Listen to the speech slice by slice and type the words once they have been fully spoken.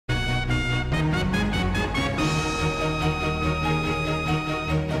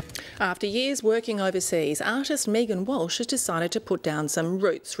After years working overseas, artist Megan Walch has decided to put down some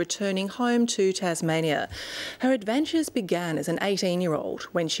roots, returning home to Tasmania. Her adventures began as an 18-year-old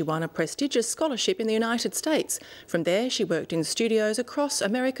when she won a prestigious scholarship in the United States. From there, she worked in studios across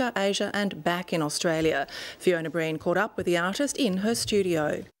America, Asia and back in Australia. Fiona Breen caught up with the artist in her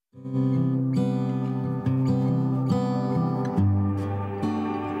studio.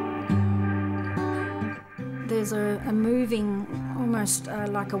 There's a moving, almost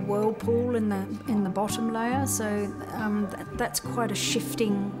like a whirlpool in the bottom layer, so that's quite a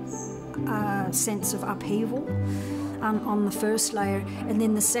shifting sense of upheaval on the first layer, and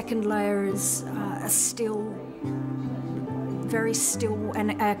then the second layer is a still, very still,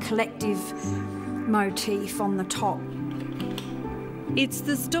 and a collective motif on the top. It's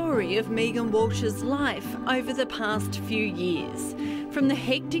the story of Megan Walch's life over the past few years. From the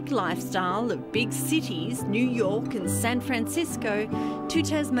hectic lifestyle of big cities, New York and San Francisco, to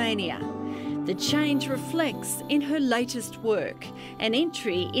Tasmania. The change reflects in her latest work, an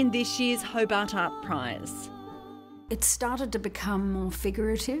entry in this year's Hobart Art Prize. It started to become more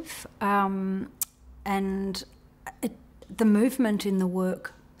figurative, and the movement in the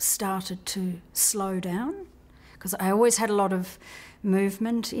work started to slow down, because I always had a lot of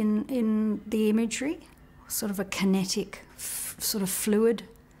movement in the imagery, sort of a kinetic, sort of fluid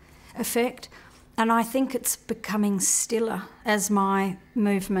effect, and I think it's becoming stiller as my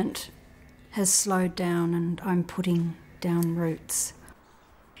movement has slowed down and I'm putting down roots.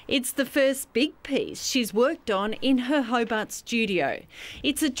 It's the first big piece she's worked on in her Hobart studio.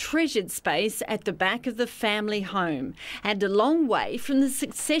 It's a treasured space at the back of the family home and a long way from the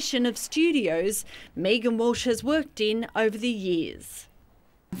succession of studios Megan Walch has worked in over the years.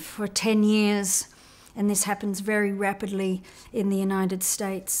 For 10 years, and this happens very rapidly in the United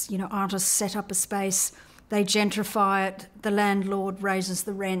States, you know, artists set up a space, they gentrify it, the landlord raises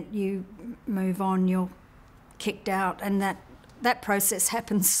the rent, you move on, you're kicked out, and that process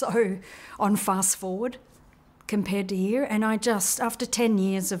happens so on fast forward compared to here. And I just, after 10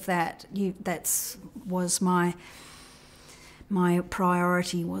 years of that, was my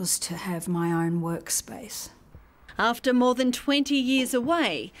priority, was to have my own workspace. After more than 20 years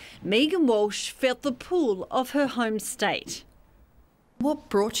away, Megan Walch felt the pull of her home state. What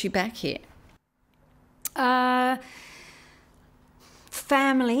brought you back here?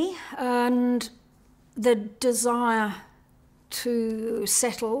 Family and the desire to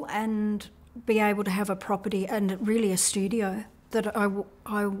settle and be able to have a property and really a studio that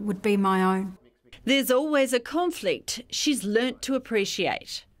I would be my own. There's always a conflict she's learnt to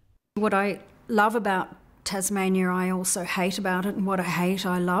appreciate. What I love about Tasmania, I also hate about it, and what I hate,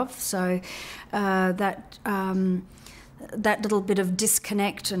 I love. So that little bit of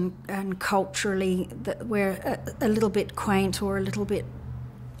disconnect and culturally, that we're a little bit quaint or a little bit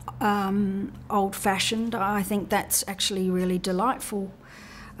old-fashioned, I think that's actually really delightful.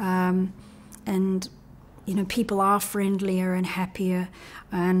 And you know, people are friendlier and happier,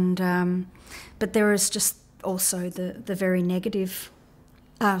 and but there is just also the very negative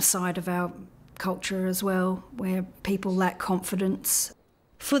side of our culture as well, where people lack confidence.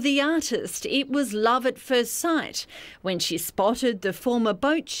 For the artist, it was love at first sight when she spotted the former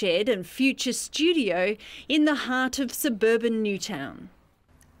boat shed and future studio in the heart of suburban Newtown.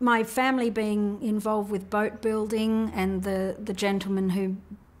 My family being involved with boat building, and the gentleman who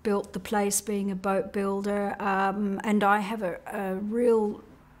built the place being a boat builder, and I have a real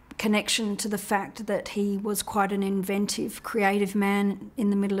connection to the fact that he was quite an inventive, creative man in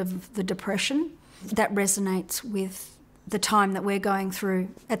the middle of the Depression. That resonates with the time that we're going through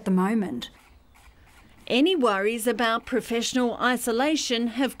at the moment. Any worries about professional isolation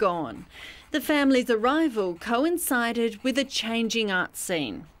have gone. The family's arrival coincided with a changing art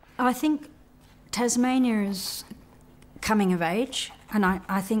scene. I think Tasmania is coming of age, and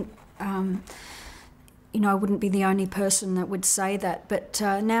I think you know, I wouldn't be the only person that would say that, but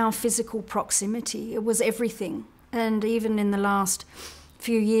now physical proximity, it was everything. And even in the last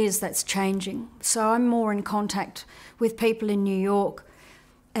few years, that's changing. So I'm more in contact with people in New York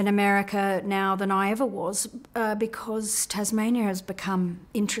and America now than I ever was, because Tasmania has become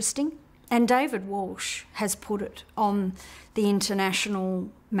interesting. And David Walsh has put it on the international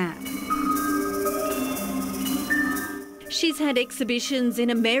map. She's had exhibitions in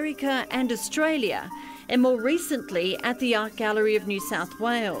America and Australia, and more recently at the Art Gallery of New South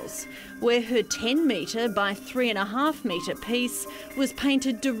Wales, where her 10-metre by 3.5-metre piece was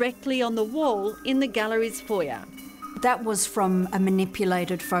painted directly on the wall in the gallery's foyer. That was from a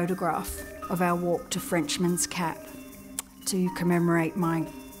manipulated photograph of our walk to Frenchman's Cap to commemorate my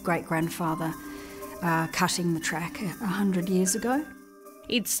great-grandfather cutting the track 100 years ago.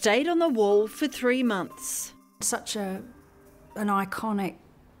 It stayed on the wall for 3 months. Such an iconic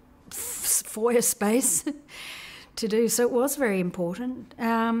foyer space to do, so it was very important,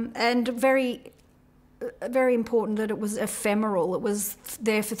 and very important that it was ephemeral. It was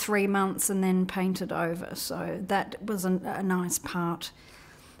there for 3 months and then painted over, so that was a nice part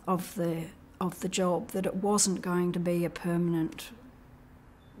of the job, that it wasn't going to be a permanent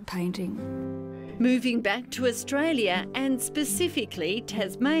painting. Moving back to Australia, and specifically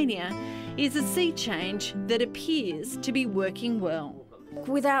Tasmania, is a sea change that appears to be working well.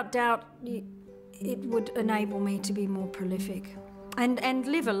 Without doubt, it would enable me to be more prolific and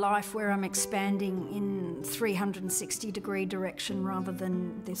live a life where I'm expanding in 360-degree direction rather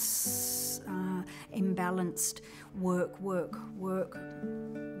than this imbalanced work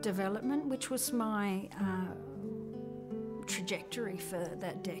development, which was my trajectory for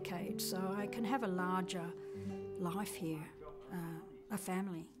that decade. So I can have a larger life here, a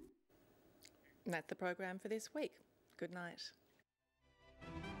family. And that's the program for this week. Good night.